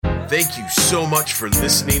Thank you so much for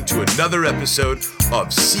listening to another episode of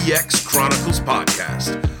CX Chronicles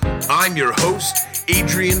Podcast. I'm your host,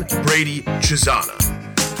 Adrian Brady Chisana.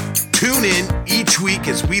 Tune in each week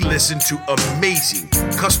as we listen to amazing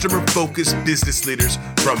customer-focused business leaders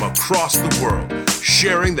from across the world,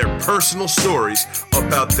 sharing their personal stories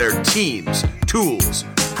about their teams, tools,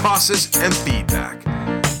 process, and feedback.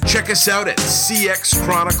 Check us out at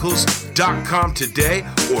cxchronicles.com today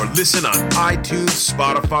or listen on iTunes,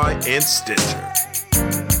 Spotify, and Stitcher.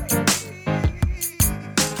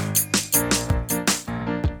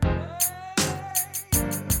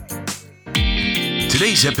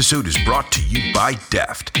 Today's episode is brought to you by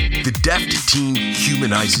Deft. The Deft team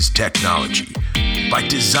humanizes technology by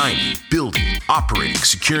designing, building, operating,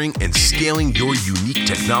 securing, and scaling your unique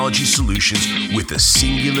technology solutions with a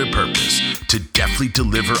singular purpose: to deftly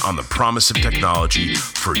deliver on the promise of technology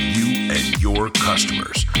for you and your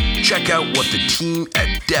customers. Check out what the team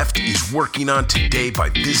at Deft is working on today by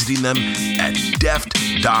visiting them at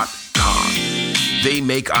deft.com. They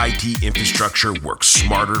make IT infrastructure work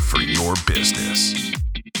smarter for your business.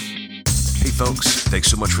 Hey folks, thanks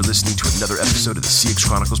so much for listening to another episode of the CX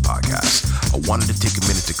Chronicles Podcast. I wanted to take a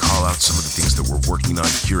minute to call out some of the things that we're working on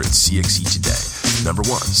here at CXE today. Number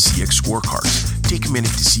one, CX scorecards. Take a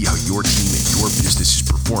minute to see how your team and your business is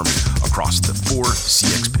performing across the 4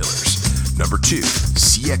 CX pillars. Number 2,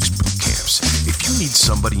 CX boot camps. If you need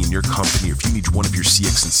somebody in your company, or if you need one of your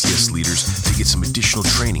CX and CS leaders to get some additional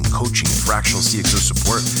training, coaching, and fractional CXO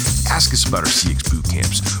support, ask us about our CX boot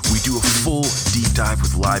camps. We do a full deep dive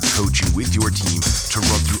with live coaching with your team to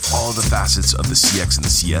run through all the facets of the CX and the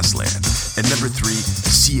CS land. And number 3,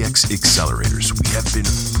 CX accelerators. We have been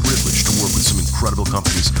privileged to work with some incredible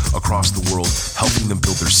companies across the world, helping them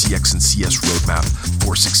build their CX and CS roadmap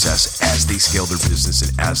for success as they scale their business and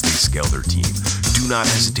as they scale their team. Do not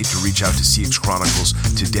hesitate to reach out to CX Chronicles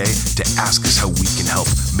today to ask us how we can help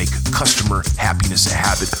make customer happiness a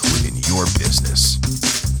habit within your business.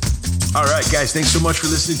 All right, guys, thanks so much for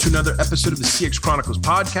listening to another episode of the CX Chronicles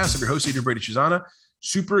Podcast. I'm your host, Adrian Brady Chisana.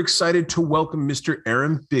 Super excited to welcome Mr.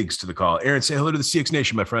 Aaron Biggs to the call. Aaron, say hello to the CX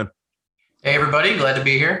Nation, my friend. Hey, everybody. Glad to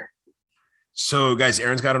be here. So, guys,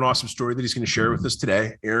 Aaron's got an awesome story that he's going to share with us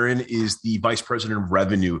today. Aaron is the Vice President of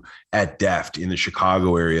Revenue at Deft in the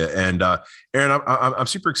Chicago area. And Aaron, I'm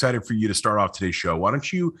super excited for you to start off today's show. Why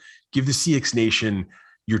don't you give the CX Nation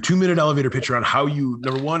your 2-minute elevator pitch around how you,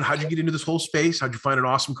 number one, how'd you get into this whole space? How'd you find an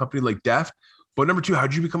awesome company like Deft? But number 2,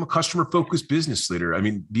 how'd you become a customer-focused business leader? I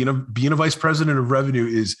mean, being a Vice President of Revenue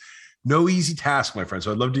is no easy task, my friend.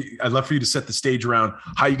 So I'd love for you to set the stage around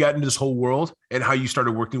how you got into this whole world and how you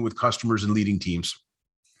started working with customers and leading teams.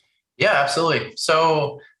 Yeah, absolutely.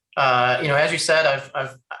 So, as you said, I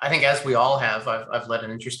think as we all have, I've led an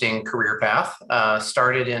interesting career path.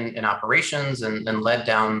 Started in operations and led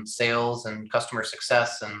down sales and customer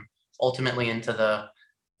success, and ultimately into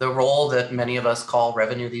the role that many of us call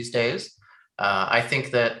revenue these days. I think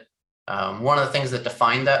that one of the things that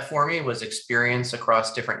defined that for me was experience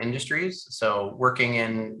across different industries. So working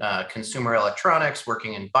in consumer electronics,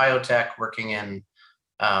 working in biotech, working in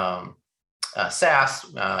SaaS,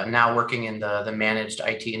 now working in the managed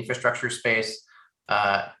IT infrastructure space.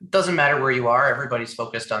 Doesn't matter where you are, everybody's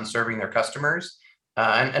focused on serving their customers.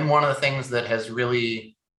 And one of the things that has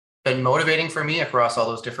really been motivating for me across all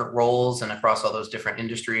those different roles and across all those different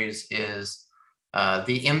industries is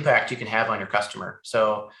the impact you can have on your customer.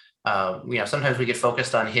 So sometimes we get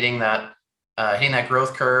focused on hitting that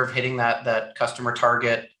growth curve, hitting that customer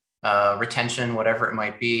target, retention, whatever it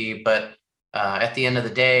might be. But at the end of the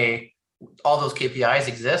day, all those KPIs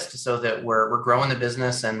exist so that we're growing the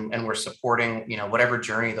business and we're supporting, whatever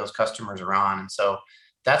journey those customers are on. And so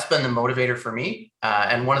that's been the motivator for me.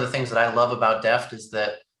 And one of the things that I love about Deft is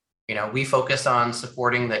that, we focus on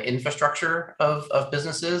supporting the infrastructure of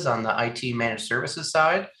businesses on the IT managed services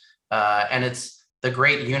side. And it's the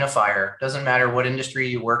great unifier. Doesn't matter what industry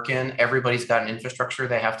you work in, everybody's got an infrastructure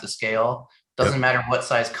they have to scale. Doesn't matter what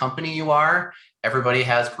size company you are, everybody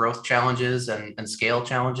has growth challenges and scale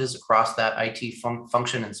challenges across that IT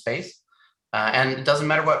function and space. And it doesn't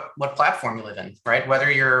matter what platform you live in, right? Whether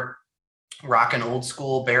you're rocking old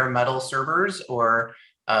school bare metal servers or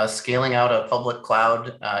scaling out a public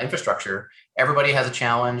cloud infrastructure, everybody has a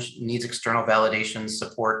challenge, needs external validation,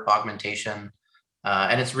 support, augmentation.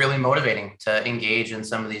 And it's really motivating to engage in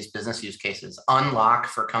some of these business use cases, unlock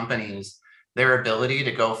for companies their ability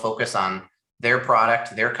to go focus on their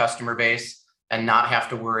product, their customer base, and not have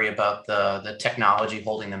to worry about the technology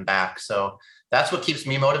holding them back. So that's what keeps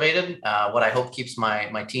me motivated, what I hope keeps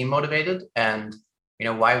my team motivated, and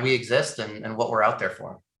why we exist and what we're out there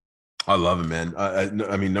for. I love it, man.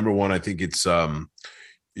 I mean, number one, I think it's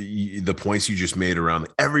the points you just made around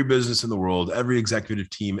every business in the world, every executive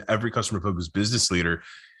team, every customer focused business leader.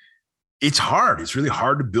 It's hard. It's really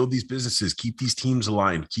hard to build these businesses, keep these teams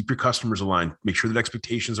aligned, keep your customers aligned, make sure that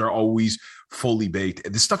expectations are always fully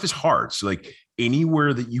baked. This stuff is hard. So like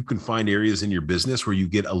anywhere that you can find areas in your business where you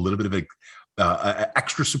get a little bit of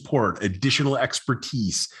extra support, additional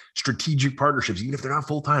expertise, strategic partnerships, even if they're not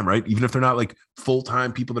full-time, right? Even if they're not like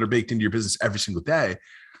full-time people that are baked into your business every single day,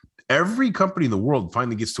 every company in the world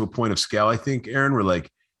finally gets to a point of scale, I think, Aaron, where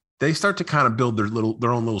like they start to kind of build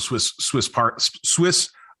their own little Swiss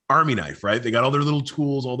Army knife, right? They got all their little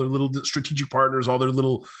tools, all their little strategic partners, all their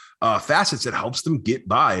little facets that helps them get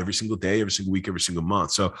by every single day, every single week, every single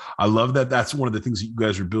month. So I love that. That's one of the things that you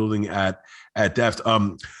guys are building at Deft.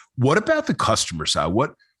 What about the customer side?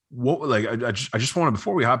 What like I just wanted,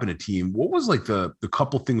 before we hop into team, what was like the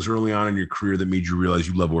couple things early on in your career that made you realize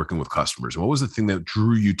you love working with customers? And what was the thing that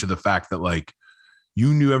drew you to the fact that like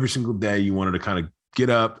you knew every single day you wanted to kind of get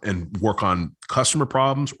up and work on customer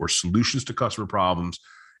problems or solutions to customer problems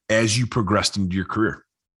as you progressed into your career?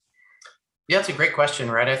 Yeah, it's a great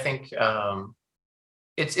question, right? I think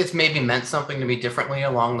it's maybe meant something to me differently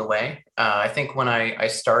along the way. I think when I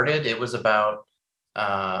started, it was about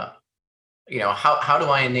how do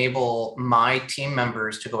I enable my team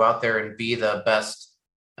members to go out there and be the best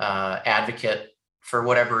advocate for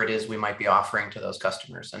whatever it is we might be offering to those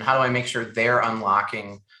customers, and how do I make sure they're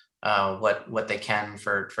unlocking what they can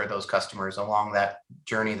for those customers along that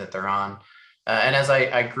journey that they're on. And as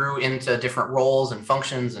I grew into different roles and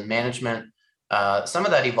functions and management, some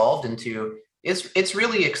of that evolved into it's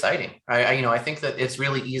really exciting. I think that it's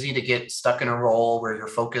really easy to get stuck in a role where you're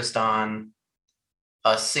focused on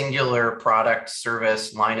a singular product,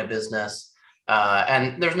 service, line of business,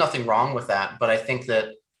 and there's nothing wrong with that. But I think that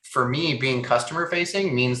for me, being customer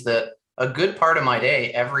facing means that a good part of my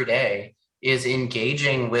day every day is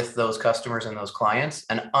engaging with those customers and those clients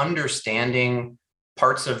and understanding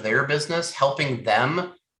parts of their business, helping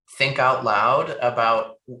them think out loud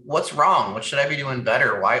about what's wrong, what should I be doing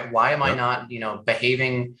better, why am I not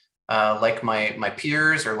behaving like my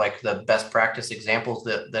peers, or like the best practice examples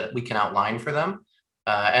that we can outline for them,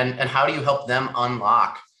 and how do you help them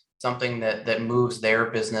unlock something that moves their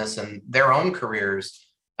business and their own careers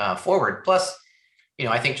forward. Plus,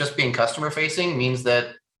 I think just being customer facing means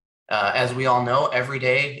that as we all know, every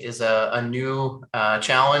day is a new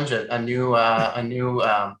challenge, a new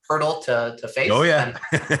hurdle to face. Oh yeah,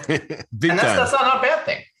 and that's not a bad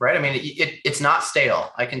thing, right? I mean, it's not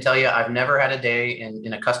stale. I can tell you, I've never had a day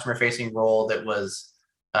in a customer facing role that was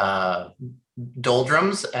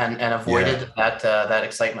doldrums and avoided that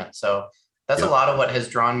excitement. So that's a lot of what has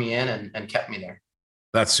drawn me in and kept me there.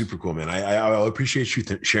 That's super cool, man. I appreciate you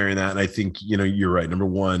sharing that. And I think, you're right. Number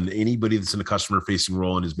one, anybody that's in a customer facing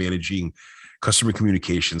role and is managing customer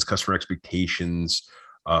communications, customer expectations,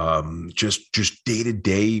 just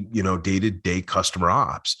day-to-day customer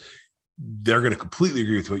ops, they're going to completely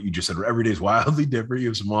agree with what you just said. Every day is wildly different. You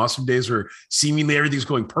have some awesome days where seemingly everything's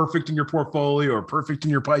going perfect in your portfolio or perfect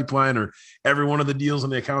in your pipeline, or every one of the deals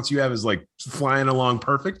and the accounts you have is like flying along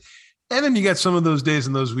perfect. And then you got some of those days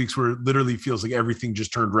and those weeks where it literally feels like everything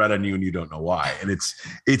just turned red on you and you don't know why. And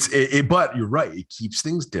but you're right. It keeps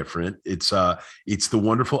things different. It's the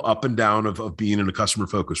wonderful up and down of being in a customer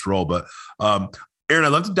focused role. But Aaron, I'd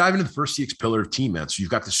love to dive into the first CX pillar of team, man. So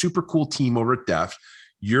you've got the super cool team over at Deft.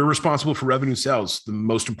 You're responsible for revenue sales, the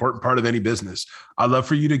most important part of any business. I'd love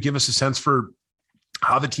for you to give us a sense for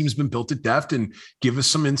how the team's been built at Deft and give us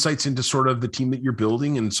some insights into sort of the team that you're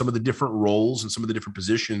building and some of the different roles and some of the different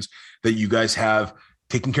positions that you guys have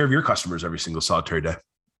taking care of your customers every single solitary day.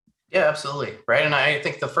 Yeah, absolutely. Right. And I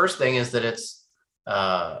think the first thing is that it's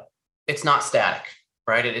not static,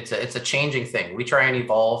 right? It's a changing thing. We try and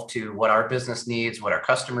evolve to what our business needs, what our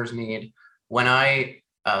customers need. When I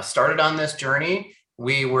started on this journey,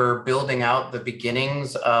 we were building out the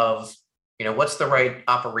beginnings of what's the right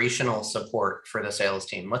operational support for the sales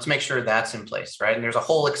team? Let's make sure that's in place, right? And there's a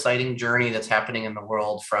whole exciting journey that's happening in the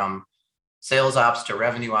world, from sales ops to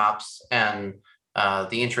revenue ops, and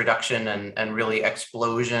the introduction and really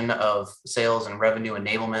explosion of sales and revenue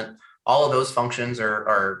enablement. All of those functions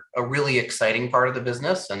are a really exciting part of the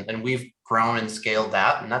business, and we've grown and scaled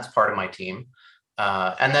that, and that's part of my team.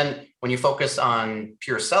 And then when you focus on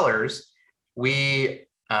pure sellers, we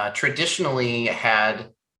traditionally had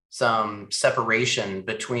some separation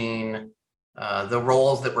between the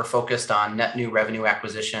roles that were focused on net new revenue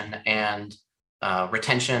acquisition and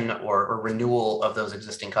retention or renewal of those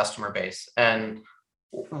existing customer base. And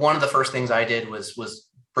one of the first things I did was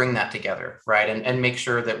bring that together, right? And make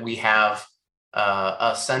sure that we have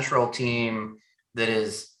a central team that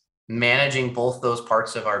is managing both those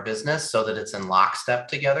parts of our business so that it's in lockstep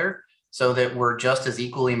together, so that we're just as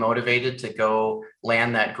equally motivated to go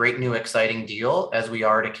land that great new exciting deal as we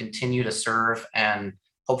are to continue to serve and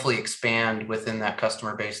hopefully expand within that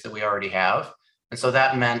customer base that we already have. And so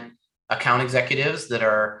that meant account executives that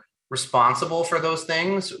are responsible for those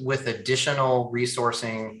things with additional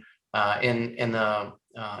resourcing in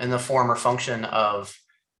the form or function of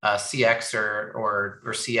CX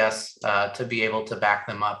or CS to be able to back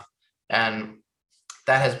them up. And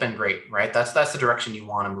that has been great, right? That's the direction you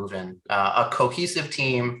want to move in. A cohesive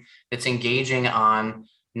team that's engaging on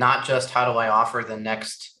not just how do I offer the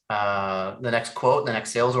next quote, the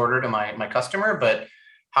next sales order to my customer, but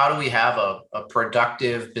how do we have a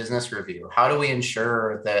productive business review? How do we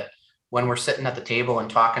ensure that when we're sitting at the table and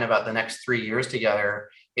talking about the next 3 years together,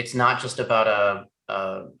 it's not just about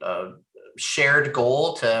a shared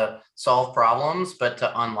goal to solve problems, but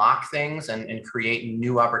to unlock things and create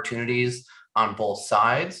new opportunities on both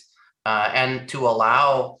sides, and to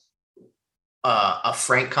allow a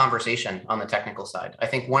frank conversation on the technical side. I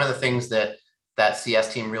think one of the things that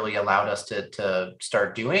CS team really allowed us to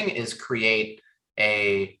start doing is create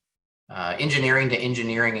a engineering to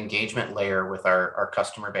engineering engagement layer with our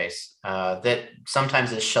customer base that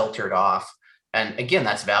sometimes is sheltered off. And again,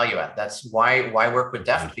 that's value add. That's why work with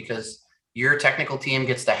Deft, because your technical team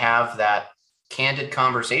gets to have that candid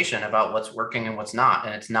conversation about what's working and what's not.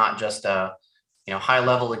 And it's not just a high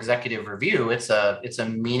level executive review. It's a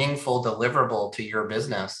meaningful deliverable to your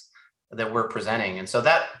business that we're presenting. And so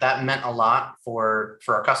that meant a lot for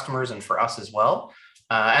our customers and for us as well.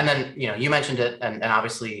 And then, you mentioned it, and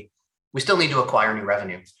obviously we still need to acquire new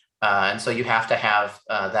revenue. And so you have to have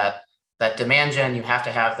that demand gen, you have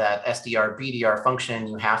to have that SDR, BDR function,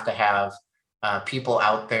 you have to have people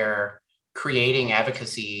out there creating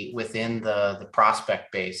advocacy within the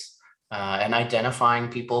prospect base and identifying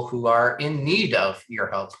people who are in need of your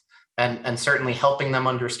help and certainly helping them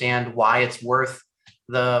understand why it's worth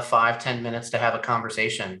the 5-10 minutes to have a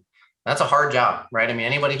conversation. That's a hard job, right? I mean,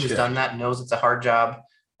 anybody who's done that knows it's a hard job.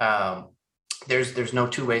 There's no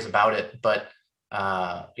two ways about it, but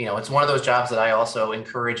it's one of those jobs that I also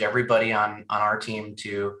encourage everybody on our team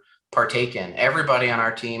to partake in. Everybody on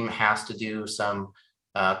our team has to do some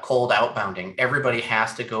cold outbounding. Everybody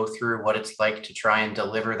has to go through what it's like to try and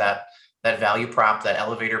deliver that value prop, that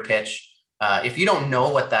elevator pitch. If you don't know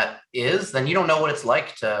what that is, then you don't know what it's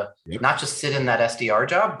like to not just sit in that SDR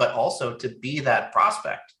job, but also to be that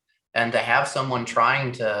prospect and to have someone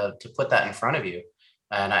trying to put that in front of you.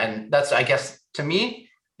 And that's, I guess, to me,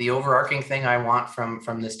 the overarching thing I want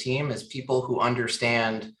from this team is people who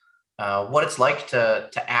understand what it's like to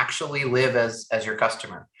actually live as your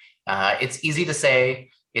customer. It's easy to say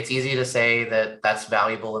that that's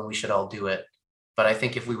valuable and we should all do it. But I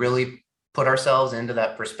think if we really put ourselves into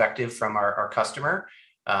that perspective from our customer,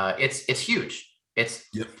 it's huge. It's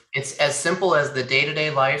as simple as the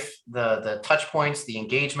day-to-day life, the touch points, the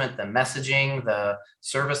engagement, the messaging, the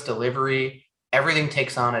service delivery, everything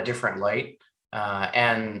takes on a different light.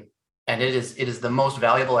 And it is the most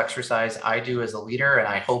valuable exercise I do as a leader. And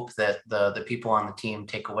I hope that the people on the team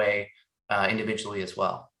take away individually as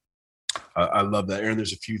well. I love that, Aaron.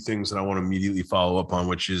 There's a few things that I want to immediately follow up on,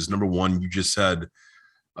 which is number one, you just said,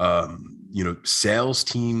 sales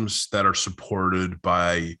teams that are supported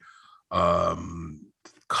by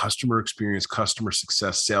customer experience, customer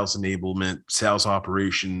success, sales enablement, sales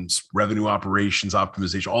operations, revenue operations,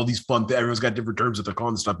 optimization, all these fun things. Everyone's got different terms that they're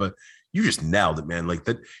calling this stuff, but you just nailed it, man. Like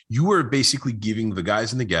that, you are basically giving the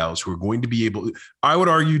guys and the gals who are going to be able, I would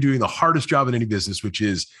argue, doing the hardest job in any business, which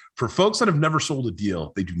is for folks that have never sold a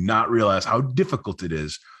deal, they do not realize how difficult it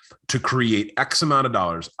is to create X amount of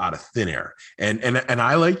dollars out of thin air. And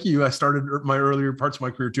I, like you, I started my earlier parts of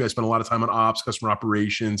my career too. I spent a lot of time on ops, customer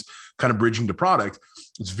operations, kind of bridging to product.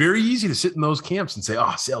 It's very easy to sit in those camps and say,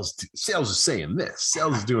 oh, sales is saying this,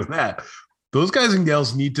 sales is doing that. Those guys and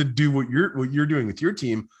gals need to do what you're doing with your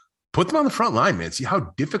team. Put them on the front line, man. See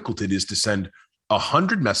how difficult it is to send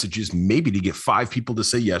 100 messages, maybe to get 5 people to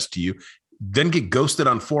say yes to you, then get ghosted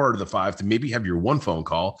on 4 out of the 5 to maybe have your one phone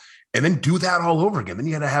call, and then do that all over again. Then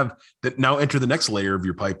you got to have that now enter the next layer of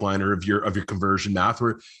your pipeline or of your conversion math,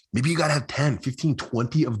 where maybe you got to have 10, 15,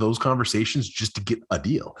 20 of those conversations just to get a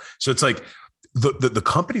deal. So it's like the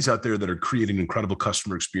companies out there that are creating incredible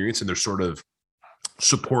customer experience, and they're sort of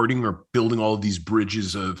supporting or building all of these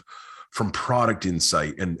bridges from product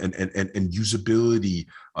insight and usability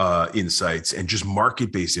insights and just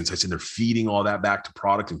market-based insights, and they're feeding all that back to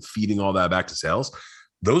product and feeding all that back to sales.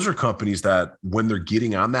 Those are companies that when they're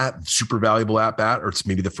getting on that super valuable at bat, or it's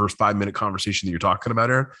maybe the first 5-minute conversation that you're talking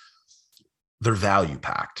about, Aaron, they're value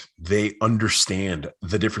packed. They understand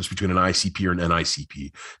the difference between an ICP or an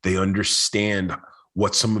NICP. They understand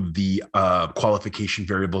what some of the qualification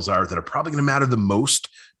variables are that are probably going to matter the most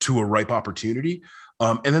to a ripe opportunity.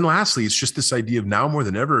 And then lastly, it's just this idea of now more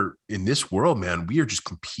than ever in this world, man, we are just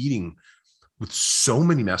competing with so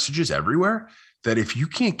many messages everywhere that if you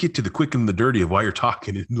can't get to the quick and the dirty of why you're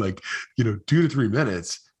talking in 2 to 3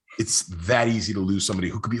 minutes, it's that easy to lose somebody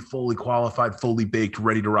who could be fully qualified, fully baked,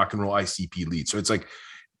 ready to rock and roll ICP lead. So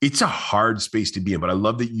it's a hard space to be in. But I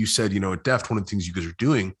love that you said, at Deft, one of the things you guys are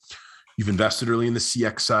doing, you've invested early in the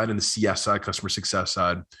CX side and the CS side, customer success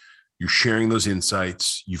side. You're sharing those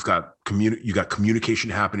insights. You've got communication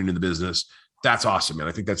happening in the business. That's awesome, man.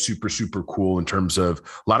 I think that's super, super cool in terms of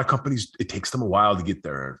a lot of companies, it takes them a while to get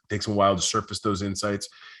there. It takes them a while to surface those insights.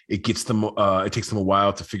 It takes them a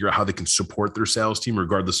while to figure out how they can support their sales team,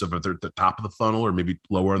 regardless of if they're at the top of the funnel or maybe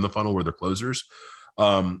lower in the funnel where they're closers.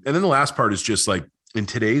 And then the last part is just like in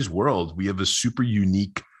today's world, we have a super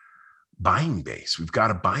unique buying base. We've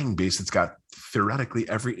got a buying base that's got theoretically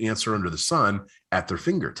every answer under the sun at their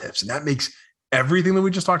fingertips. And that makes everything that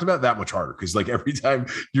we just talked about that much harder. Because like every time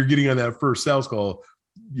you're getting on that first sales call,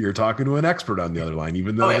 you're talking to an expert on the other line,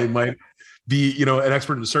 even though they might be, an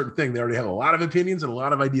expert in a certain thing. They already have a lot of opinions and a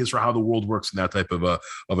lot of ideas for how the world works in that type of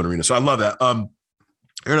an arena. So I love that.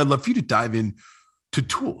 Aaron, I'd love for you to dive in to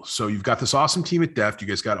tools. So you've got this awesome team at Deft. You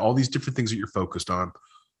guys got all these different things that you're focused on.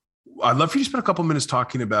 I'd love for you to spend a couple minutes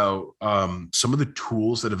talking about some of the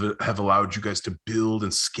tools that have allowed you guys to build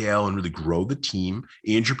and scale and really grow the team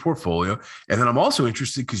and your portfolio. And then I'm also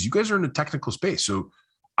interested because you guys are in a technical space. So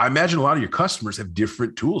I imagine a lot of your customers have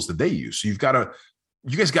different tools that they use. So you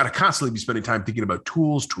guys got to constantly be spending time thinking about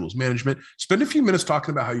tools management. Spend a few minutes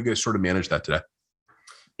talking about how you guys sort of manage that today.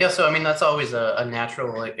 Yeah, so I mean, that's always a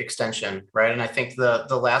natural extension, right? And I think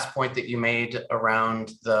the last point that you made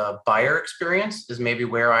around the buyer experience is maybe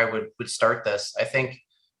where I would start this. I think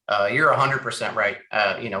you're 100% right.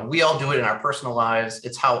 We all do it in our personal lives.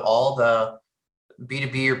 It's how all the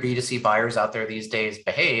B2B or B2C buyers out there these days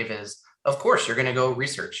behave is, of course, you're going to go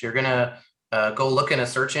research. You're going to go look in a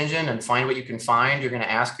search engine and find what you can find. You're going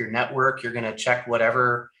to ask your network. You're going to check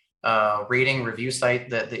whatever rating review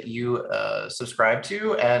site that you subscribe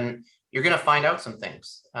to, and you're going to find out some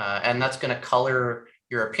things. And that's going to color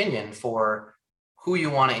your opinion for who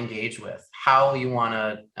you want to engage with, how you want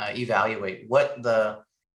to evaluate, what the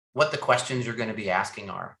questions you're going to be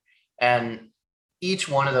asking are. And each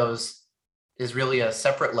one of those is really a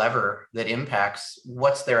separate lever that impacts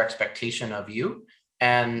what's their expectation of you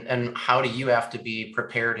and how do you have to be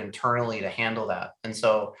prepared internally to handle that. And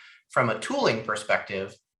so from a tooling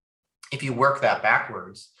perspective, if you work that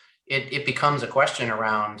backwards, it becomes a question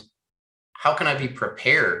around how can I be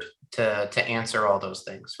prepared to answer all those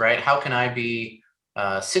things, right? How can I be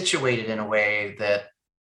situated in a way that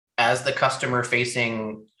as the customer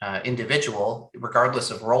facing individual,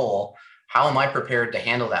 regardless of role, how am I prepared to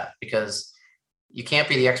handle that? Because you can't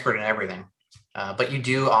be the expert in everything, but you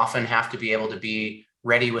do often have to be able to be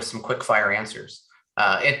ready with some quick fire answers.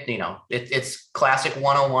 It's classic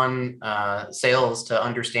 101 sales to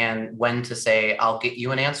understand when to say, I'll get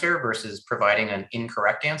you an answer versus providing an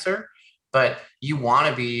incorrect answer. But you want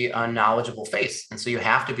to be a knowledgeable face. And so you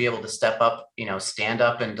have to be able to step up, stand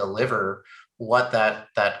up and deliver what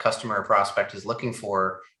that customer or prospect is looking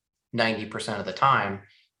for 90% of the time.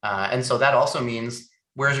 And so that also means,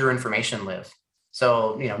 where's your information live?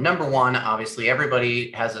 So, number one, obviously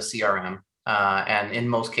everybody has a CRM. And in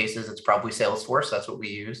most cases, it's probably Salesforce. That's what we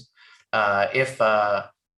use. If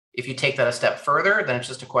you take that a step further, then it's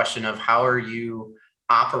just a question of how are you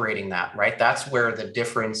operating that, right? That's where the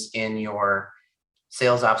difference in your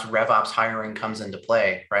sales ops, rev ops hiring comes into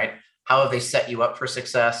play, right? How have they set you up for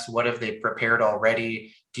success? What have they prepared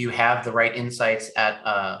already? Do you have the right insights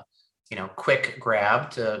at quick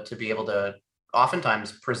grab to be able to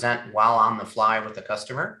oftentimes present while on the fly with the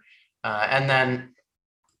customer? And then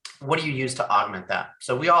what do you use to augment that?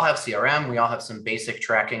 So we all have CRM. We all have some basic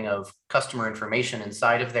tracking of customer information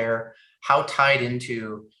inside of there. How tied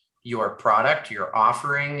into your product, your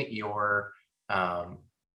offering, your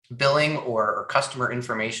billing or customer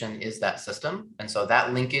information is that system? And so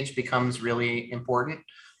that linkage becomes really important,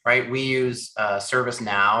 right? We use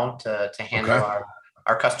ServiceNow to handle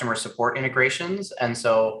our customer support integrations. And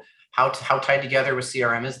so how tied together with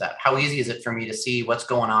CRM is that? How easy is it for me to see what's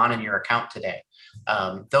going on in your account today?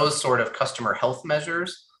 Those sort of customer health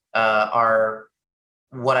measures are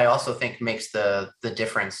what I also think makes the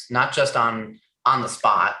difference, not just on the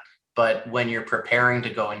spot, but when you're preparing to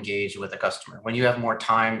go engage with a customer, when you have more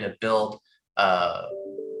time to build a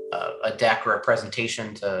deck or a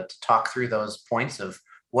presentation to talk through those points of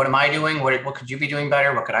what am I doing? What could you be doing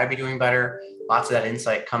better? What could I be doing better? Lots of that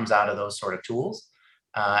insight comes out of those sort of tools.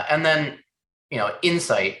 And then,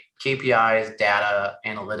 insight, KPIs, data,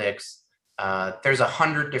 analytics. There's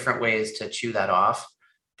 100 different ways to chew that off.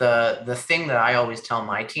 The thing that I always tell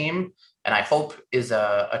my team, and I hope is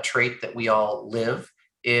a trait that we all live,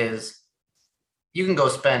 is you can go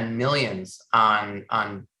spend millions on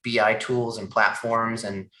BI tools and platforms,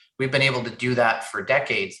 and we've been able to do that for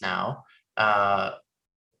decades now.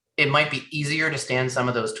 It might be easier to stand some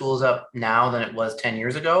of those tools up now than it was 10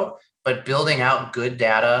 years ago, but building out good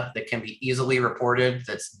data that can be easily reported,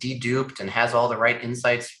 that's deduped and has all the right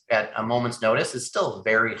insights at a moment's notice is still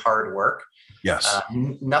very hard work. Yes.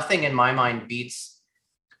 Nothing in my mind beats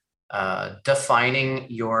defining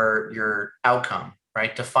your outcome,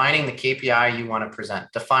 right? Defining the KPI you want to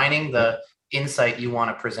present, defining the insight you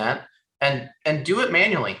want to present, and do it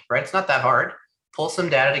manually, right? It's not that hard. Pull some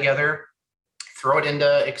data together, throw it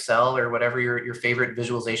into Excel or whatever your favorite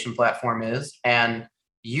visualization platform is, and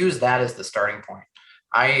use that as the starting point.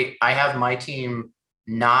 I have my team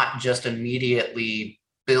not just immediately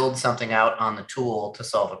build something out on the tool to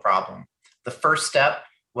solve a problem. The first step,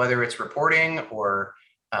 whether it's reporting or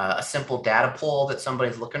a simple data pull that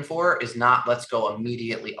somebody's looking for, is not let's go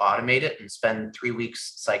immediately automate it and spend 3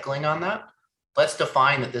 weeks cycling on that. Let's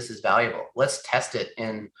define that this is valuable. Let's test it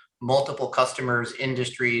in multiple customers,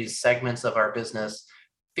 industries, segments of our business,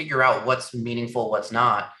 figure out what's meaningful, what's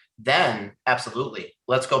not. Then absolutely,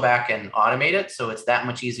 let's go back and automate it so it's that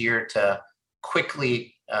much easier to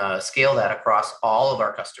quickly scale that across all of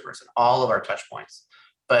our customers and all of our touch points.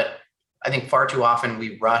 But I think far too often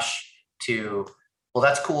we rush to, well,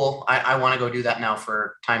 that's cool. I want to go do that now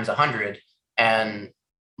for times 100, and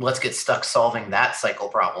let's get stuck solving that cycle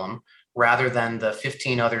problem rather than the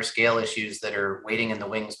 15 other scale issues that are waiting in the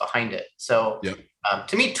wings behind it. So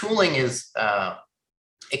to me, tooling is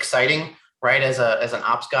exciting, right? As an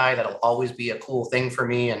ops guy, that'll always be a cool thing for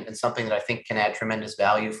me and something that I think can add tremendous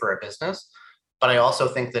value for a business. But I also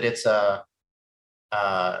think that it's a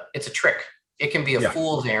trick. It can be a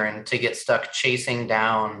fool's errand to get stuck chasing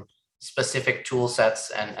down specific tool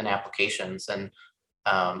sets and applications. And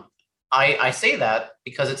I say that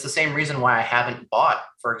because it's the same reason why I haven't bought,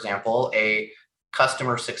 for example, a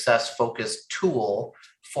customer success focused tool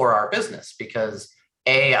for our business, because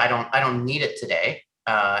A, I don't need it today.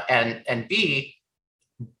 And B,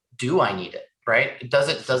 do I need it, right? Does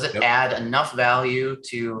it add enough value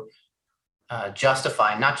to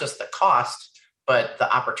justify not just the cost, but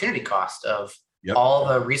the opportunity cost of all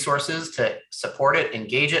the resources to support it,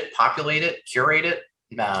 engage it, populate it, curate it,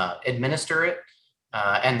 administer it,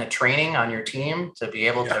 and the training on your team to be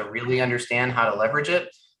able to really understand how to leverage it.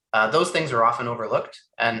 Those things are often overlooked.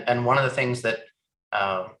 And one of the things that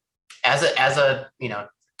as a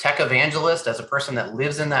tech evangelist, as a person that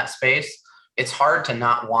lives in that space, it's hard to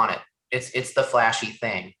not want it. It's the flashy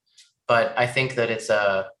thing. But I think that it's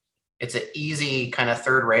an easy kind of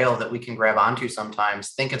third rail that we can grab onto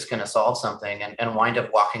sometimes, think it's going to solve something and wind up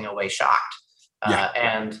walking away shocked.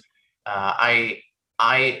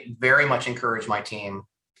 I very much encourage my team,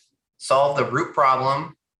 solve the root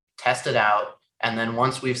problem, test it out. And then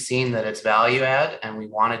once we've seen that it's value add and we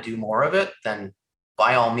want to do more of it, then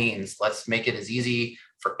by all means, let's make it as easy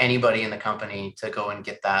for anybody in the company to go and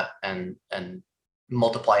get that and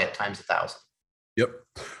multiply it times 1,000. Yep.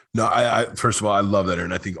 No, I first of all, I love that.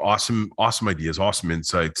 And I think awesome ideas, awesome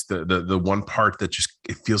insights. The one part that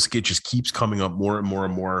it feels like it just keeps coming up more and more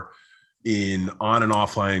and more in on and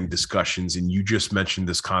offline discussions. And you just mentioned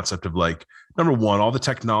this concept of, like, number one, all the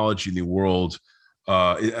technology in the world,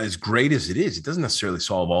 as great as it is, it doesn't necessarily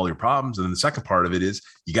solve all your problems. And then the second part of it is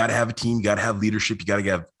you got to have a team, you got to have leadership, you got to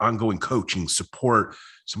have ongoing coaching, support.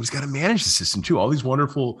 Somebody's got to manage the system too. All these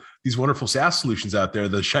wonderful SaaS solutions out there,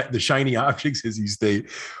 the shiny objects, as you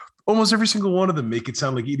state, almost every single one of them make it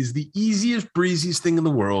sound like it is the easiest, breeziest thing in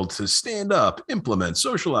the world to stand up, implement,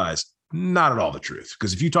 socialize. Not at all the truth.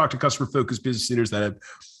 Because if you talk to customer-focused business leaders that have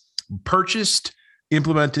purchased,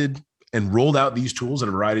 implemented, and rolled out these tools at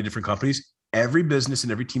a variety of different companies, every business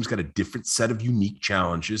and every team's got a different set of unique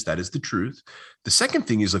challenges. That is the truth. The second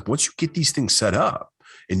thing is, like, once you get these things set up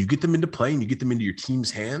and you get them into play and you get them into your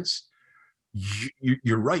team's hands,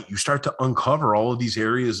 you're right. You start to uncover all of these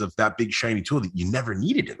areas of that big shiny tool that you never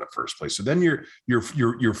needed in the first place. So then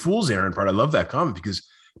your fool's errand part. I love that comment, because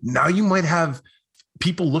now you might have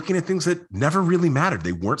people looking at things that never really mattered.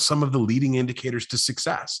 They weren't some of the leading indicators to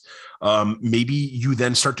success. Maybe you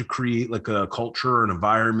then start to create like a culture or an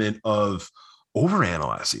environment of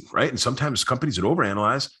overanalyzing, right? And sometimes companies that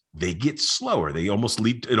overanalyze, they get slower. It almost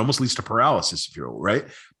leads to paralysis, if you will, right?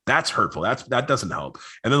 That's hurtful. That doesn't help.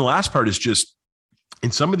 And then the last part is just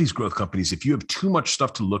in some of these growth companies, if you have too much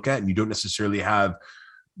stuff to look at and you don't necessarily have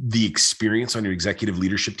the experience on your executive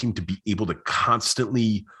leadership team to be able to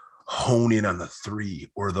constantly hone in on the 3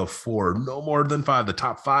 or the 4, no more than 5, the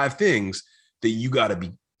top 5 things that you got to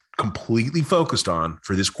be completely focused on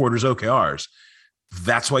for this quarter's OKRs.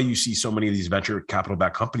 That's why you see so many of these venture capital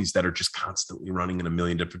backed companies that are just constantly running in a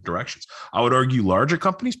million different directions. I would argue larger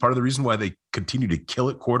companies, part of the reason why they continue to kill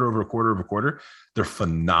it quarter over quarter over quarter, they're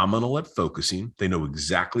phenomenal at focusing. They know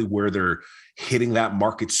exactly where they're hitting that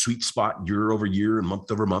market sweet spot year over year and month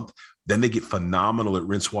over month. Then they get phenomenal at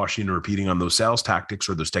rinse, washing, and repeating on those sales tactics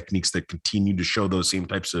or those techniques that continue to show those same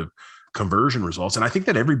types of conversion results. And I think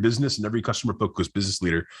that every business and every customer focused business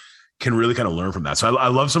leader can really kind of learn from that. So I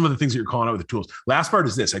love some of the things that you're calling out with the tools. Last part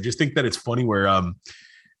is this. I just think that it's funny where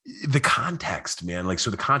the context, man, like, so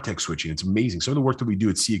the context switching, it's amazing. Some of the work that we do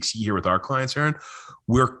at CXC here with our clients, Aaron,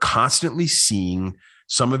 we're constantly seeing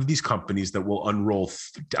some of these companies that will unroll,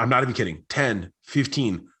 I'm not even kidding, 10,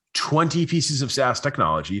 15, 20 pieces of SaaS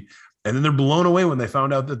technology. And then they're blown away when they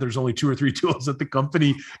found out that there's only 2 or 3 tools that the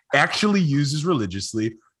company actually uses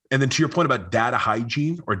religiously. And then to your point about data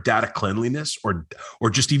hygiene or data cleanliness, or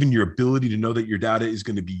just even your ability to know that your data is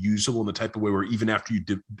going to be usable in the type of way where even after you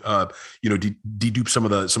dedupe some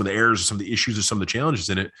of the errors or some of the issues or some of the challenges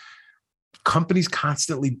in it, companies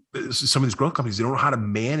constantly, some of these growth companies, they don't know how to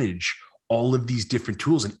manage all of these different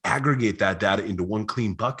tools and aggregate that data into one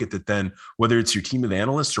clean bucket that then, whether it's your team of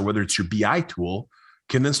analysts or whether it's your BI tool,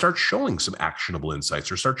 can then start showing some actionable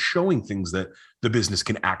insights or start showing things that the business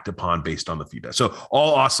can act upon based on the feedback. So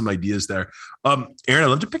all awesome ideas there. Aaron, I'd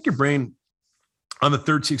love to pick your brain on the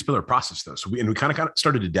third CX pillar, process though. So we kind of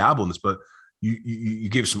started to dabble in this, but you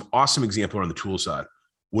gave some awesome example on the tool side.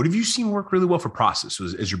 What have you seen work really well for process? So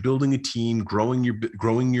as you're building a team, growing your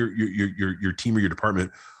team or your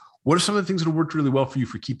department, what are some of the things that have worked really well for you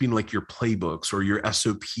for keeping like your playbooks or your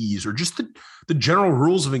SOPs or just the general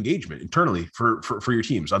rules of engagement internally for your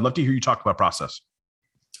teams? I'd love to hear you talk about process.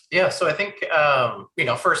 Yeah, so I think,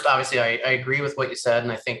 first, obviously, I agree with what you said.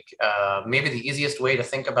 And I think maybe the easiest way to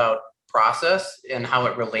think about process and how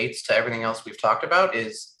it relates to everything else we've talked about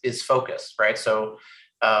is focus, right? So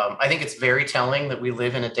I think it's very telling that we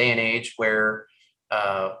live in a day and age where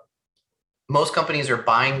most companies are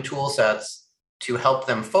buying tool sets to help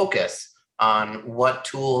them focus on what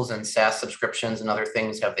tools and SaaS subscriptions and other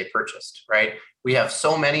things have they purchased, right? We have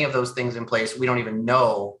so many of those things in place, we don't even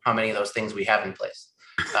know how many of those things we have in place.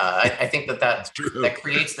 I think that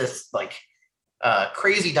creates this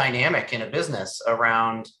crazy dynamic in a business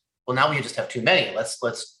around, well, now we just have too many.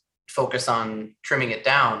 Let's focus on trimming it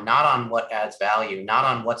down, not on what adds value, not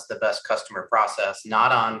on what's the best customer process,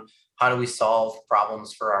 not on how do we solve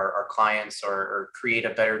problems for our clients or create a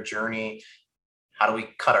better journey. How do we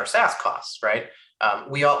cut our SaaS costs, right?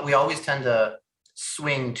 We always tend to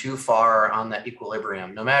swing too far on that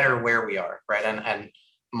equilibrium, no matter where we are, right? And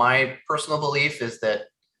my personal belief is that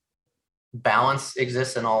balance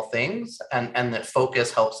exists in all things, and that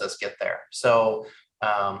focus helps us get there. So,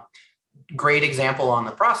 great example on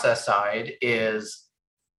the process side is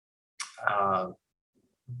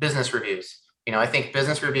business reviews. I think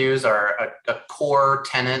business reviews are a core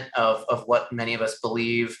tenet of what many of us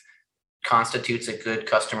believe constitutes a good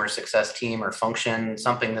customer success team or function,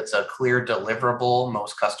 something that's a clear deliverable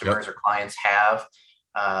most customers or clients have.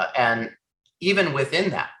 And even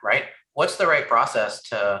within that, right, what's the right process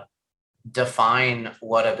to define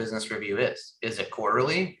what a business review is? Is it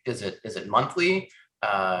quarterly? Is it monthly?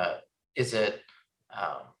 Is it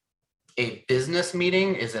a business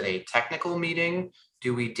meeting? Is it a technical meeting?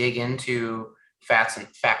 Do we dig into facts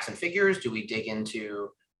and figures? Do we dig into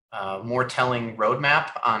more telling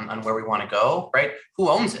roadmap on where we want to go, right? Who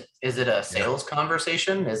owns it? Is it a sales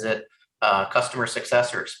conversation? Is it a customer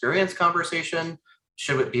success or experience conversation?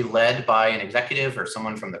 Should it be led by an executive or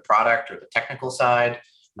someone from the product or the technical side?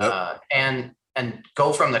 And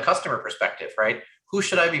go from the customer perspective, right? Who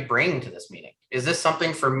should I be bringing to this meeting? Is this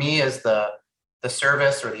something for me as the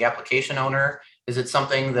service or the application owner? Is it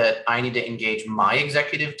something that I need to engage my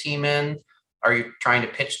executive team in? Are you trying to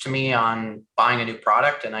pitch to me on buying a new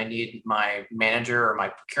product and I need my manager or my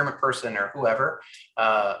procurement person or whoever?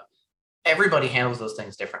 Everybody handles those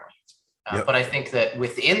things differently. But I think that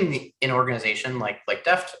within an organization like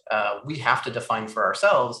Deft, we have to define for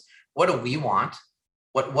ourselves, what do we want?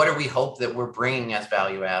 What do we hope that we're bringing as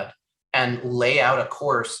value add, and lay out a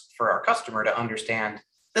course for our customer to understand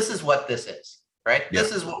this is what this is, right?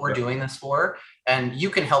 This is what we're doing this for. And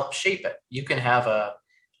you can help shape it. You can have a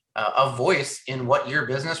voice in what your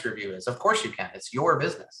business review is. Of course you can. It's your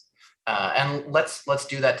business. And let's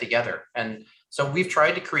do that together. And so we've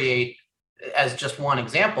tried to create as just one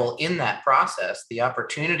example, in that process, the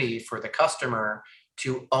opportunity for the customer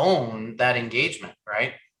to own that engagement,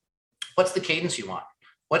 right? What's the cadence you want?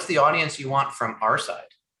 What's the audience you want from our side?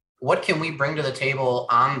 What can we bring to the table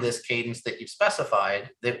on this cadence that you've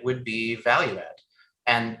specified that would be value add?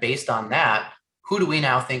 And based on that, who do we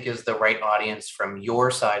now think is the right audience from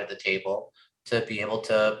your side of the table to be able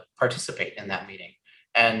to participate in that meeting?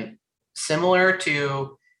 And similar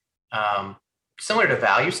to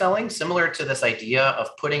value selling, similar to this idea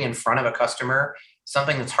of putting in front of a customer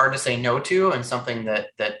something that's hard to say no to, and something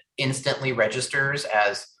that instantly registers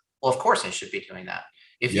as, well, of course I should be doing that.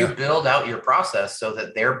 If you build out your process so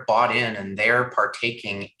that they're bought in and they're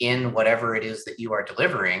partaking in whatever it is that you are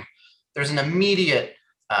delivering, there's an immediate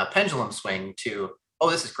pendulum swing to,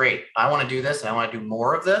 oh, this is great. I want to do this and I want to do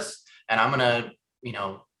more of this. And I'm going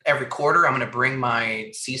to, every quarter, I'm going to bring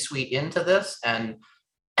my C-suite into this. And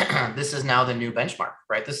this is now the new benchmark,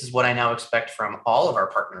 right? This is what I now expect from all of our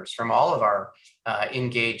partners, from all of our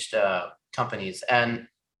engaged companies. And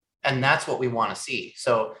that's what we want to see.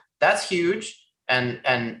 So that's huge. And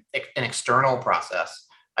an external process.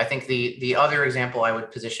 I think the other example I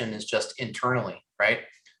would position is just internally, right?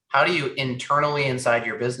 How do you internally inside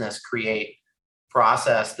your business create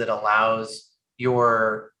process that allows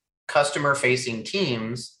your customer-facing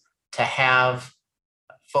teams to have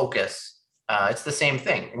focus? It's the same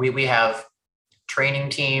thing. We have training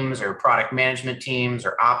teams or product management teams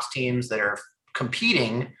or ops teams that are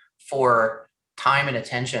competing for time and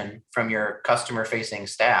attention from your customer-facing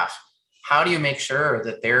staff. How do you make sure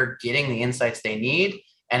that they're getting the insights they need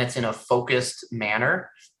and it's in a focused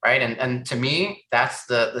manner, right? And to me, that's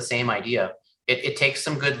the same idea. It takes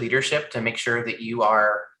some good leadership to make sure that you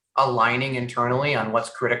are aligning internally on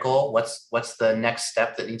what's critical, what's the next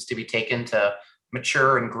step that needs to be taken to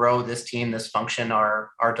mature and grow this team, this function,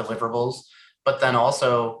 our deliverables. But then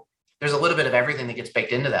also there's a little bit of everything that gets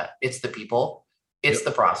baked into that. It's the people, it's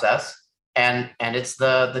the process, and it's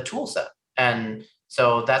the tool set. And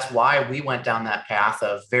so that's why we went down that path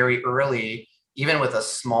of very early, even with a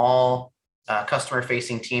small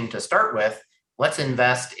customer-facing team to start with, let's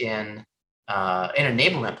invest in an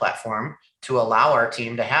enablement platform to allow our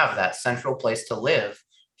team to have that central place to live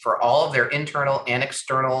for all of their internal and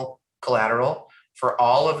external collateral, for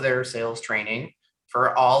all of their sales training,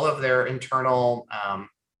 for all of their internal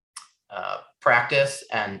practice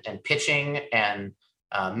and pitching and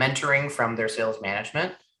mentoring from their sales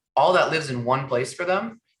management. All that lives in one place for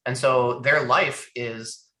them. And so their life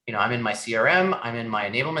is, I'm in my CRM, I'm in my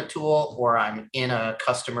enablement tool, or I'm in a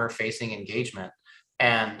customer facing engagement,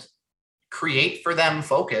 and create for them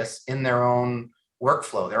focus in their own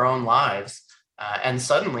workflow, their own lives. And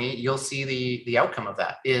suddenly you'll see the outcome of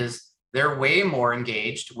that is they're way more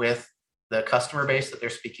engaged with the customer base that they're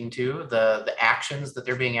speaking to, the actions that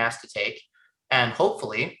they're being asked to take, and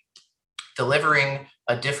hopefully delivering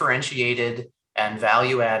a differentiated and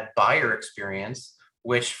value add buyer experience,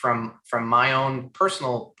 which from my own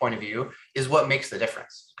personal point of view is what makes the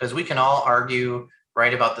difference. Because we can all argue,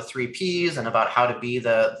 right, about the 3 Ps and about how to be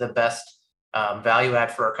the best value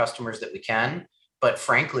add for our customers that we can. But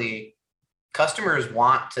frankly, customers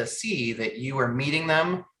want to see that you are meeting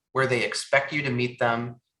them where they expect you to meet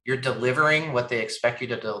them, you're delivering what they expect you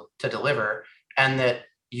to deliver, and that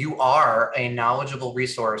you are a knowledgeable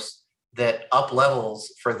resource that up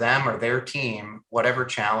levels for them or their team, whatever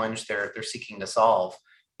challenge they're seeking to solve.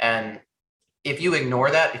 And if you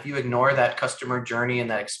ignore that customer journey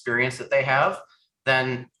and that experience that they have,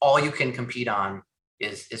 then all you can compete on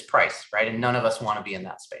is price, right? And none of us want to be in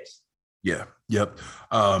that space. Yeah. Yep.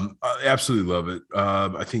 I absolutely love it.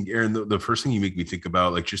 I think, Aaron, the first thing you make me think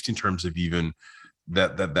about, like, just in terms of even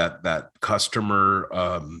that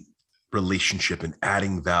customer relationship and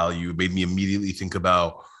adding value, made me immediately think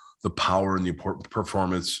about the power and the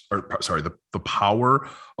the power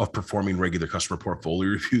of performing regular customer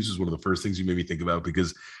portfolio reviews is one of the first things you made me think about,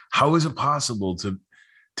 because how is it possible to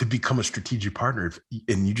become a strategic partner?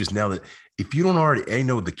 And you just nailed it. If you don't already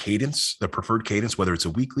know the cadence, the preferred cadence, whether it's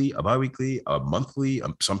a weekly, a biweekly, a monthly,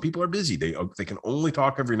 some people are busy. They can only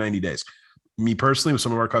talk every 90 days. Me personally, with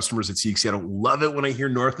some of our customers at CXC, I don't love it when I hear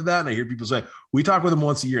north of that. And I hear people say, we talk with them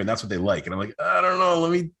once a year and that's what they like. And I'm like, I don't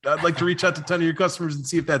know. I'd like to reach out to 10 of your customers and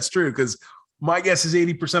see if that's true. Because my guess is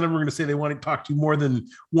 80% of them are going to say they want to talk to you more than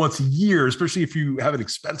once a year, especially if you have an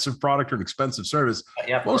expensive product or an expensive service.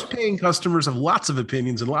 Yeah, most paying customers have lots of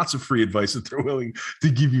opinions and lots of free advice that they're willing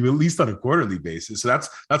to give you, at least on a quarterly basis. So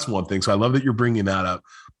that's one thing. So I love that you're bringing that up.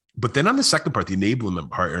 But then on the second part, the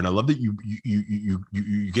enablement part, and I love that you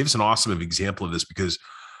gave us an awesome example of this, because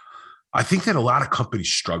I think that a lot of companies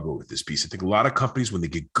struggle with this piece. I think a lot of companies, when they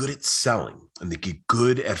get good at selling and they get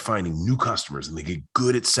good at finding new customers and they get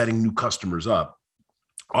good at setting new customers up,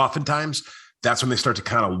 oftentimes that's when they start to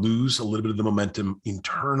kind of lose a little bit of the momentum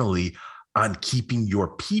internally on keeping your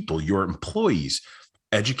people, your employees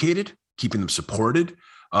educated, keeping them supported.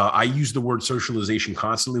 I use the word socialization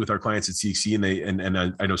constantly with our clients at CXC, and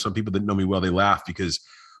I know some people that know me well, they laugh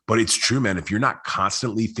but it's true, man. If you're not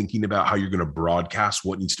constantly thinking about how you're going to broadcast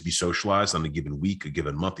what needs to be socialized on a given week, a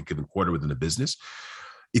given month, a given quarter within a business,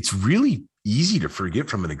 it's really easy to forget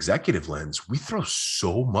from an executive lens. We throw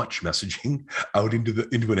so much messaging out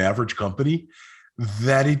into an average company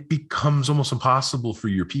that it becomes almost impossible for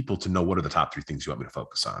your people to know what are the top 3 things you want me to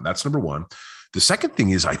focus on. That's number one. The second thing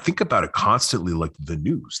is I think about it constantly, like the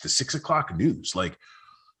news, the 6 o'clock news. Like,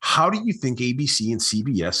 how do you think ABC and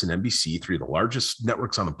CBS and NBC, 3 of the largest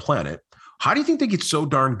networks on the planet, how do you think they get so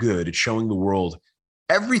darn good at showing the world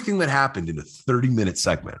everything that happened in a 30-minute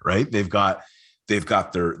segment, right? They've got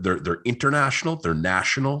their international, their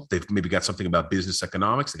national. They've maybe got something about business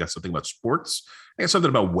economics. They got something about sports. They got something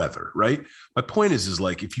about weather, right? My point is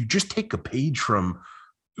like, if you just take a page from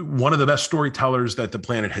one of the best storytellers that the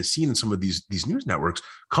planet has seen in some of these news networks,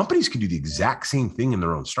 companies can do the exact same thing in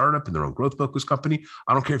their own startup, in their own growth focused company.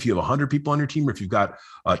 I don't care if you have 100 people on your team or if you've got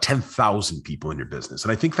 10,000 people in your business.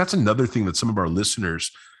 And I think that's another thing that some of our listeners,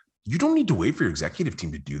 you don't need to wait for your executive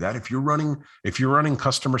team to do that. If you're running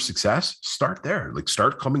customer success, start there. Like,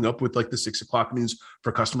 start coming up with like the 6 o'clock news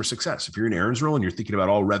for customer success. If you're in Aaron's role and you're thinking about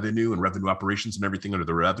all revenue and revenue operations and everything under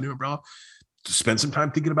the revenue umbrella, spend some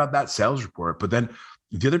time thinking about that sales report. But then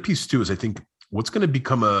the other piece too is I think what's going to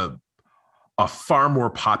become a far more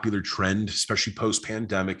popular trend, especially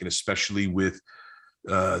post-pandemic, and especially with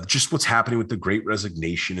just what's happening with the Great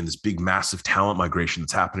Resignation and this big, massive talent migration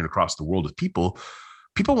that's happening across the world of people.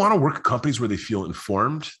 People want to work at companies where they feel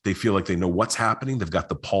informed. They feel like they know what's happening. They've got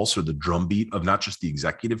the pulse or the drumbeat of not just the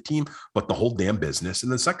executive team, but the whole damn business.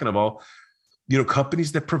 And then second of all,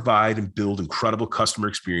 companies that provide and build incredible customer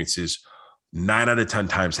experiences 9 out of 10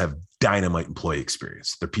 times have dynamite employee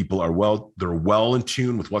experience. Their people they're well in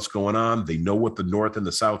tune with what's going on. They know what the North and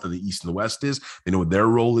the South and the East and the West is. They know what their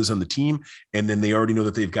role is on the team. And then they already know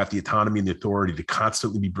that they've got the autonomy and the authority to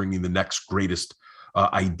constantly be bringing the next greatest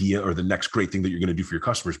idea or the next great thing that you're going to do for your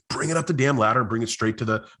customers. Bring it up the damn ladder and bring it straight to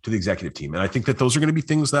the executive team. And I think that those are going to be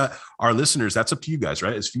things that our listeners, that's up to you guys,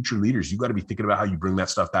 right? As future leaders, you got to be thinking about how you bring that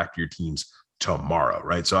stuff back to your teams tomorrow,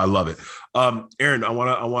 right? So I love it. Aaron, I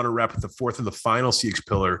want to wrap with the fourth and the final CX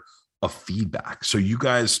pillar of feedback. So you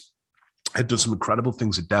guys have done some incredible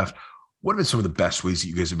things at Deft. What have been some of the best ways that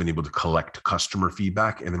you guys have been able to collect customer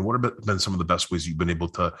feedback? And then what have been some of the best ways you've been able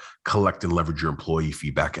to collect and leverage your employee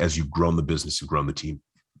feedback as you've grown the business and grown the team?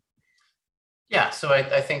 Yeah, so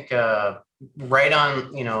I think right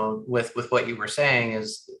on, with what you were saying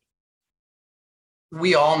is,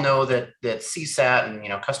 we all know that CSAT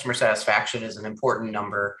and customer satisfaction is an important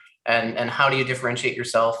number, and how do you differentiate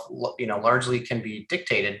yourself? Largely can be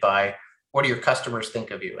dictated by what do your customers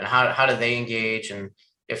think of you, and how do they engage, and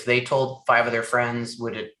if they told 5 of their friends,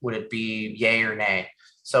 would it be yay or nay?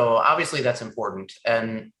 So obviously that's important,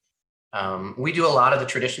 and we do a lot of the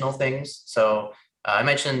traditional things. So I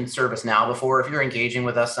mentioned ServiceNow before. If you're engaging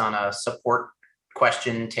with us on a support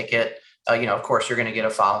question ticket, of course you're going to get a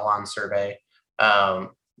follow-on survey.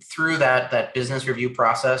 Through that business review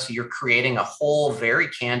process, you're creating a whole very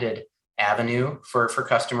candid avenue for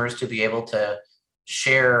customers to be able to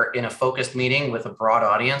share in a focused meeting with a broad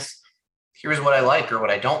audience. Here's what I like or what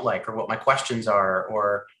I don't like, or what my questions are,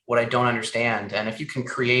 or what I don't understand. And if you can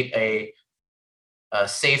create a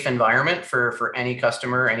safe environment for any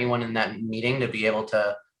customer, anyone in that meeting to be able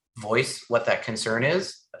to voice what that concern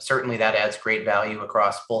is, certainly that adds great value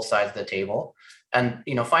across both sides of the table. And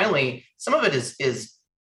finally, some of it is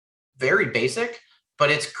very basic, but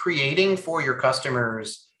it's creating for your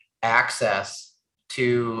customers access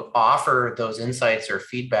to offer those insights or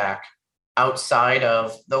feedback outside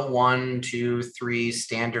of the 1, 2, 3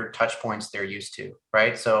 standard touch points they're used to,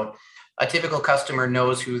 right? So a typical customer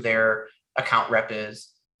knows who their account rep is.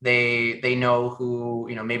 They know who,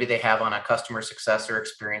 maybe they have on a customer success or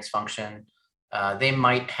experience function. They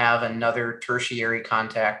might have another tertiary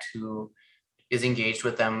contact who is engaged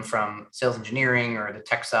with them from sales engineering or the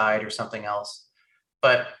tech side or something else.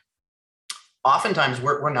 But oftentimes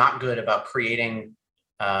we're not good about creating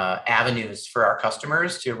avenues for our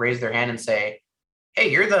customers to raise their hand and say,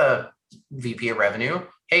 hey, you're the VP of revenue.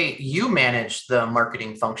 Hey, you manage the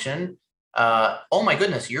marketing function. Oh my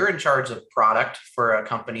goodness, you're in charge of product for a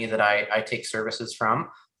company that I take services from.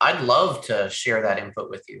 I'd love to share that input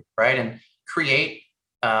with you, right? And create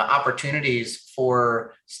opportunities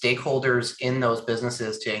for stakeholders in those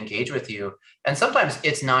businesses to engage with you. And sometimes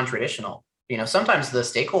it's non-traditional. Sometimes the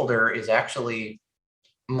stakeholder is actually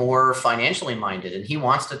more financially minded and he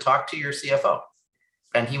wants to talk to your CFO.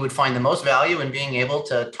 And he would find the most value in being able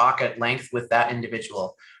to talk at length with that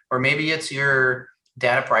individual. Or maybe it's your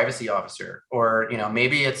data privacy officer, or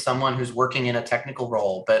maybe it's someone who's working in a technical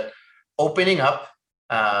role. But opening up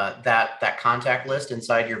that contact list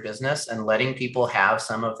inside your business and letting people have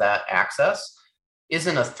some of that access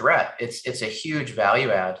isn't a threat. It's a huge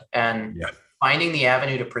value add. And finding the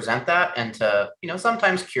avenue to present that and to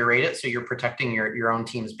sometimes curate it so you're protecting your own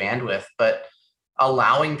team's bandwidth, but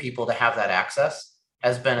allowing people to have that access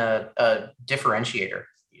has been a differentiator,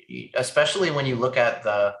 especially when you look at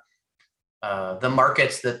the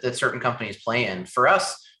markets that certain companies play in. For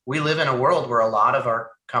us, we live in a world where a lot of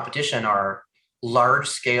our competition are large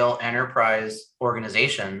scale enterprise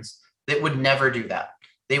organizations that would never do that.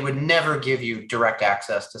 They would never give you direct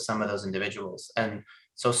access to some of those individuals. And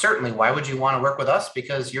so certainly, why would you want to work with us?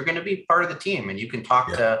 Because you're going to be part of the team and you can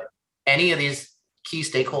talk to any of these key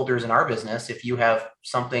stakeholders in our business if you have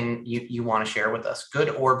something you want to share with us, good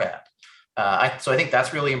or bad. So I think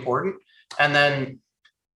that's really important. And then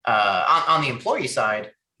on the employee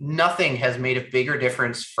side, nothing has made a bigger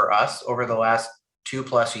difference for us over the last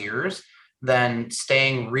 2+ years than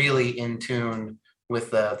staying really in tune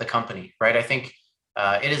with the company, right? I think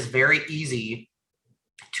it is very easy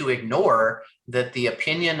to ignore that the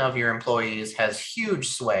opinion of your employees has huge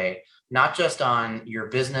sway, not just on your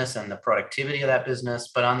business and the productivity of that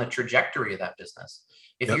business, but on the trajectory of that business.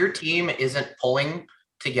 If your team isn't pulling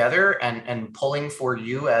together and pulling for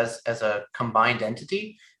you as a combined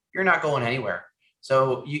entity, you're not going anywhere.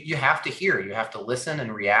 So you have to hear, you have to listen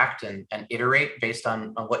and react and iterate based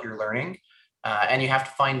on what you're learning. And you have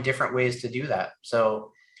to find different ways to do that.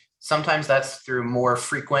 So sometimes that's through more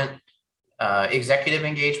frequent executive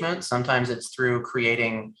engagement. Sometimes it's through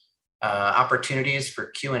creating opportunities for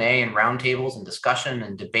Q&A and roundtables and discussion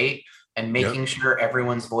and debate and making sure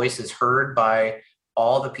everyone's voice is heard by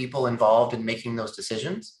all the people involved in making those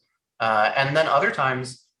decisions. And then other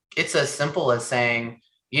times it's as simple as saying,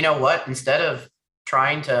 you know what, instead of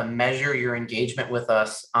trying to measure your engagement with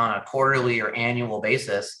us on a quarterly or annual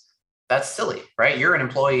basis, that's silly, right? You're an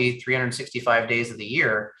employee 365 days of the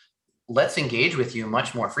year. Let's engage with you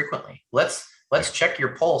much more frequently. Let's check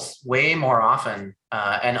your pulse way more often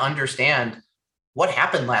and understand what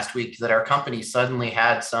happened last week that our company suddenly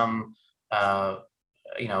had some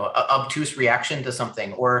obtuse reaction to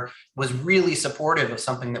something or was really supportive of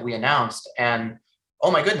something that we announced. And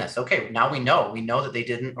oh my goodness, okay, now we know that they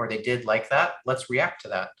didn't or they did like that. Let's react to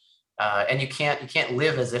that. And you can't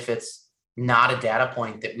live as if it's not a data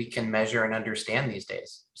point that we can measure and understand these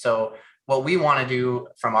days. So what we want to do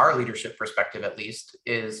from our leadership perspective, at least,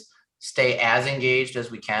 is stay as engaged as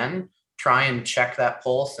we can, try and check that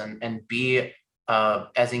pulse and be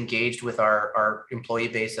as engaged with our employee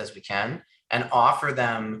base as we can, and offer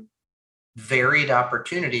them varied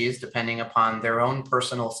opportunities depending upon their own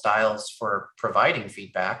personal styles for providing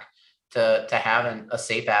feedback to have a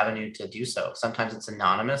safe avenue to do so. Sometimes it's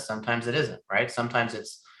anonymous, sometimes it isn't, right? Sometimes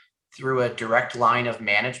it's through a direct line of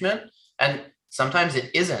management, and sometimes it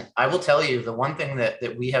isn't. I will tell you, the one thing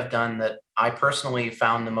that we have done that I personally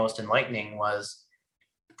found the most enlightening was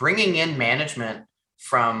bringing in management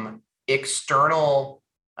from external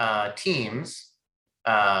teams,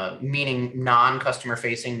 meaning non-customer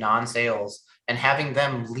facing, non-sales, and having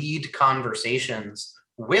them lead conversations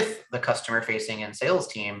with the customer facing and sales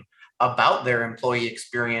team about their employee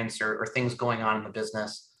experience or things going on in the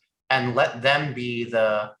business, and let them be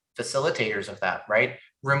the facilitators of that, right?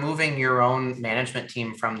 Removing your own management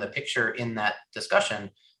team from the picture in that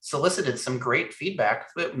discussion solicited some great feedback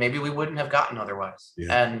that maybe we wouldn't have gotten otherwise.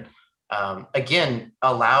 And again,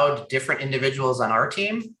 allowed different individuals on our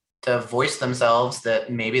team to voice themselves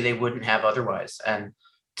that maybe they wouldn't have otherwise. And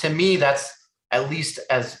to me, that's, at least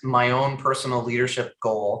as my own personal leadership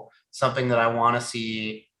goal, something that I want to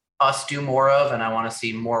see us do more of, and I want to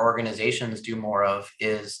see more organizations do more of,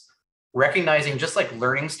 is recognizing, just like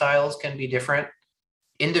learning styles can be different,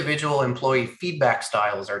 individual employee feedback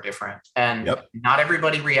styles are different. And not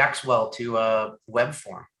everybody reacts well to a web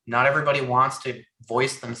form. Not everybody wants to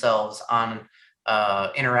voice themselves on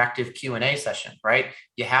interactive Q&A session, right?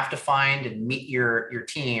 You have to find and meet your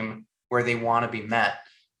team where they want to be met,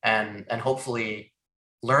 and hopefully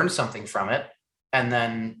learn something from it, and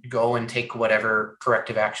then go and take whatever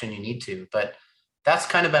corrective action you need to. But that's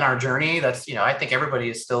kind of been our journey. That's, I think everybody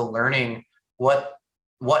is still learning what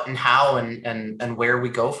and how and where we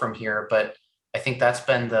go from here. But I think that's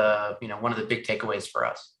been one of the big takeaways for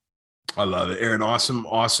us. I love it, Aaron.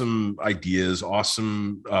 Awesome ideas.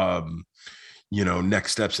 Awesome,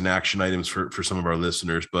 next steps and action items for some of our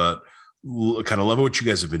listeners. But kind of love what you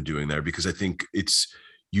guys have been doing there, because I think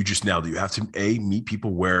you just nailed it. You have to meet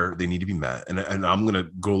people where they need to be met. And I'm going to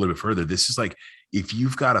go a little bit further. This is like, if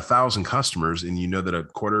you've got 1,000 customers and you know that a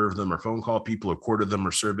quarter of them are phone call people, a quarter of them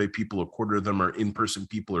are survey people, a quarter of them are in-person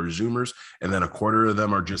people or Zoomers, and then a quarter of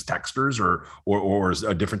them are just texters or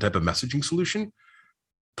a different type of messaging solution,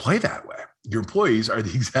 play that way. Your employees are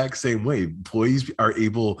the exact same way. Employees are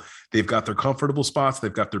they've got their comfortable spots.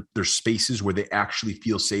 They've got their spaces where they actually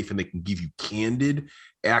feel safe and they can give you candid,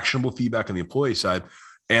 actionable feedback on the employee side.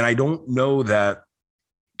 And I don't know that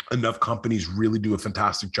enough companies really do a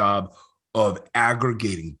fantastic job of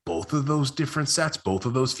aggregating both of those different sets, both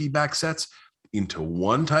of those feedback sets into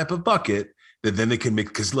one type of bucket that then they can make.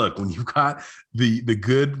 Because look, when you've got the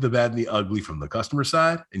good, the bad, and the ugly from the customer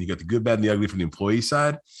side, and you got the good, bad, and the ugly from the employee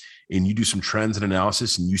side, and you do some trends and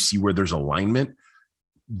analysis and you see where there's alignment,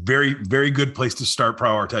 very, very good place to start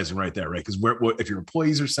prioritizing right there, right? Because if your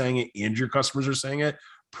employees are saying it and your customers are saying it,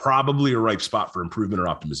 probably a ripe spot for improvement or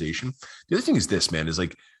optimization. The other thing is this, man, is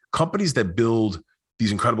like companies that build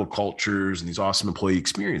these incredible cultures and these awesome employee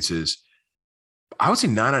experiences, I would say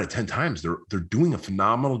 9 out of 10 times they're doing a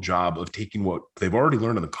phenomenal job of taking what they've already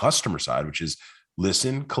learned on the customer side, which is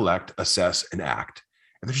listen, collect, assess, and act.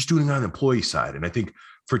 And they're just doing it on the employee side. And I think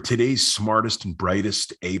for today's smartest and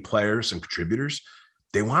brightest A players and contributors,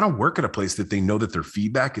 they want to work at a place that they know that their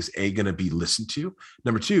feedback is going to be listened to.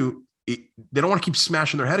 Number two, they don't want to keep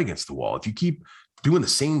smashing their head against the wall. If you keep doing the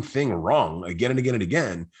same thing wrong again and again and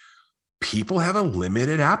again, people have a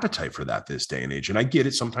limited appetite for that this day and age. And I get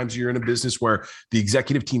it. Sometimes you're in a business where the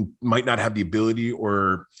executive team might not have the ability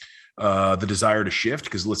or the desire to shift,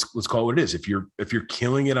 because let's call it what it is. If you're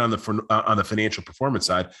killing it on the financial performance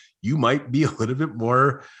side, you might be a little bit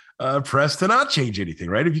more pressed to not change anything,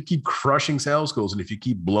 right? If you keep crushing sales goals and if you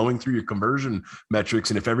keep blowing through your conversion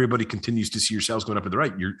metrics, and if everybody continues to see your sales going up and the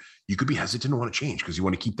right, you could be hesitant to want to change because you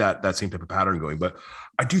want to keep that same type of pattern going. But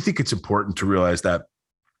I do think it's important to realize that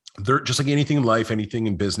they're just like anything in life, anything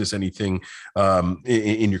in business, anything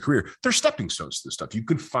in your career, they're stepping stones to this stuff. You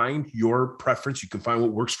can find your preference. You can find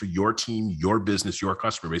what works for your team, your business, your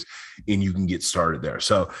customer base, and you can get started there.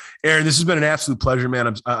 So, Aaron, this has been an absolute pleasure,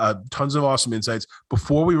 man. Tons of awesome insights.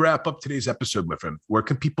 Before we wrap up today's episode, my friend, where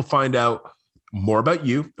can people find out more about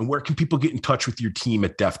you, and where can people get in touch with your team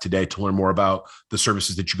at Deft today to learn more about the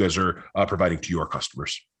services that you guys are providing to your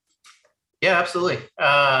customers? Yeah, absolutely.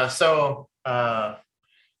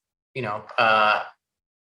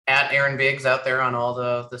 At Aaron Biggs out there on all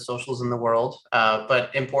the socials in the world.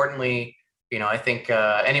 But importantly, I think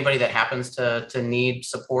anybody that happens to need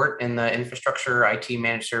support in the infrastructure IT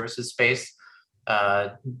managed services space,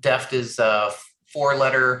 Deft is a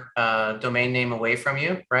 4-letter domain name away from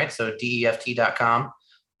you, right? So DEFT.com.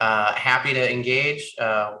 Happy to engage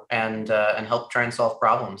and help try and solve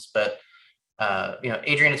problems. But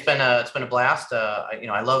Adrian, it's been a blast.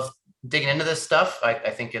 I love digging into this stuff. I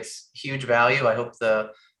think it's huge value. I hope the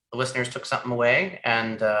listeners took something away,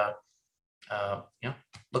 and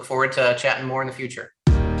look forward to chatting more in the future.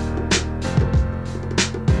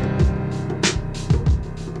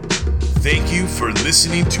 Thank you for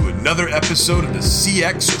listening to another episode of the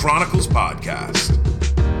CX Chronicles podcast.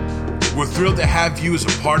 We're thrilled to have you as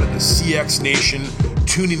a part of the CX Nation,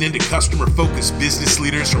 tuning into customer-focused business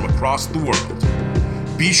leaders from across the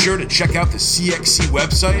world. Be sure to check out the CXC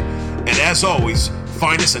website, and as always,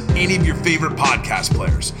 find us on any of your favorite podcast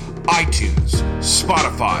players, iTunes,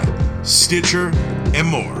 Spotify, Stitcher, and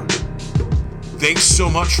more. Thanks so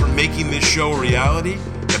much for making this show a reality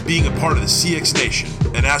and being a part of the CX Nation.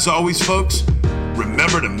 And as always, folks,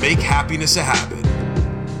 remember to make happiness a habit.